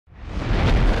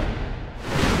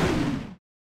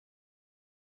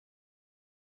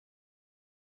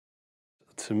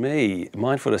To me,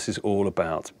 mindfulness is all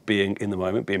about being in the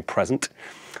moment, being present,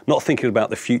 not thinking about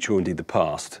the future or indeed the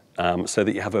past, so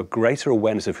that you have a greater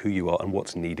awareness of who you are and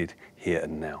what's needed here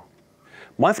and now.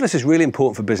 Mindfulness is really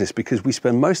important for business because we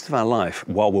spend most of our life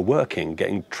while we're working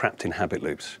getting trapped in habit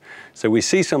loops. So we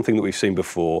see something that we've seen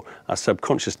before, our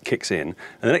subconscious kicks in, and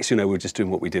the next thing you know, we're just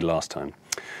doing what we did last time.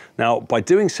 Now, by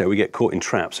doing so, we get caught in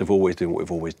traps of always doing what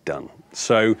we've always done.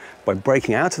 So by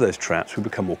breaking out of those traps, we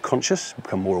become more conscious,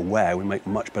 become more aware, we make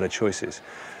much better choices.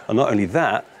 And not only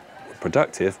that, we're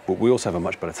productive, but we also have a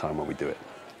much better time when we do it.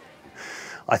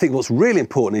 I think what's really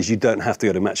important is you don't have to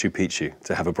go to Machu Picchu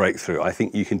to have a breakthrough. I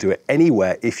think you can do it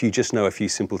anywhere if you just know a few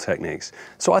simple techniques.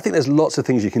 So I think there's lots of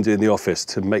things you can do in the office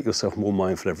to make yourself more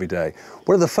mindful every day.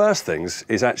 One of the first things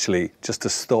is actually just to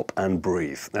stop and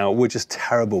breathe. Now, we're just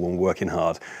terrible when we're working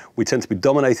hard. We tend to be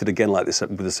dominated again like this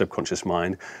with the subconscious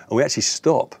mind, and we actually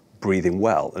stop breathing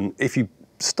well. And if you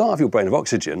starve your brain of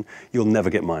oxygen, you'll never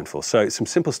get mindful. So some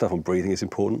simple stuff on breathing is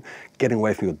important. Getting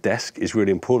away from your desk is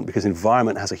really important because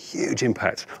environment has a huge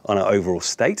impact on our overall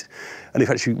state. And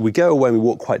if actually we go away and we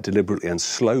walk quite deliberately and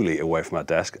slowly away from our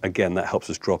desk, again, that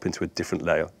helps us drop into a different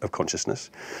layer of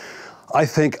consciousness. I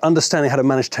think understanding how to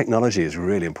manage technology is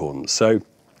really important. So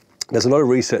there's a lot of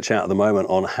research out at the moment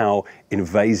on how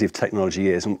invasive technology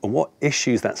is and what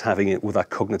issues that's having with our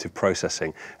cognitive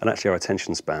processing and actually our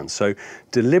attention span. So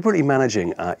deliberately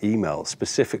managing our email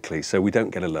specifically so we don't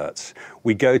get alerts.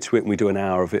 We go to it and we do an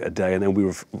hour of it a day and then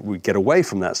we get away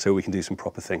from that so we can do some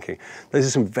proper thinking. Those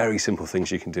are some very simple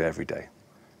things you can do every day.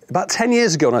 About 10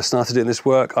 years ago when I started doing this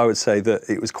work, I would say that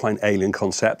it was quite an alien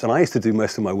concept, and I used to do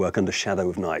most of my work under shadow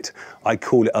of night. I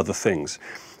call it other things.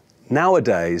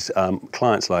 Nowadays,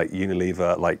 clients like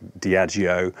Unilever, like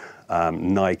Diageo,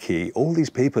 Nike, all these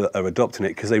people are adopting it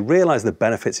because they realize the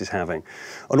benefits it's having.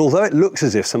 And although it looks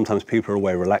as if sometimes people are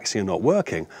away relaxing and not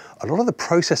working, a lot of the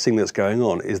processing that's going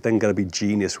on is then going to be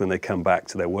genius when they come back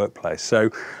to their workplace. So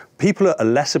people are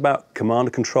less about command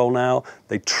and control now.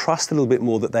 They trust a little bit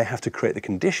more that they have to create the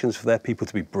conditions for their people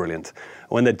to be brilliant.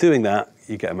 And when they're doing that,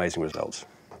 you get amazing results.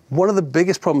 One of the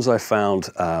biggest problems I've found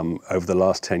over the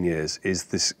last 10 years is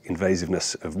this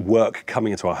invasiveness of work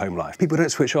coming into our home life. People don't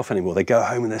switch off anymore. They go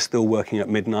home and they're still working at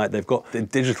midnight. They've got the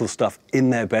digital stuff in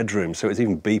their bedroom, so it's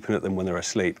even beeping at them when they're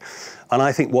asleep. And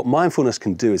I think what mindfulness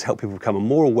can do is help people become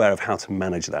more aware of how to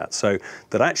manage that, so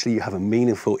that actually you have a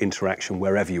meaningful interaction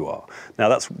wherever you are. Now,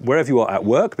 that's wherever you are at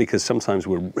work, because sometimes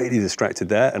we're really distracted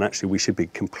there, and actually we should be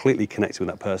completely connected with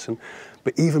that person.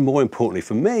 But even more importantly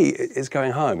for me, it's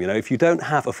going home. You know, if you don't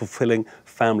have a fulfilling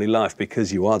family life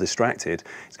because you are distracted,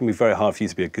 it's going to be very hard for you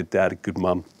to be a good dad, a good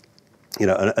mum, you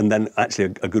know, and then actually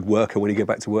a good worker when you go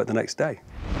back to work the next day.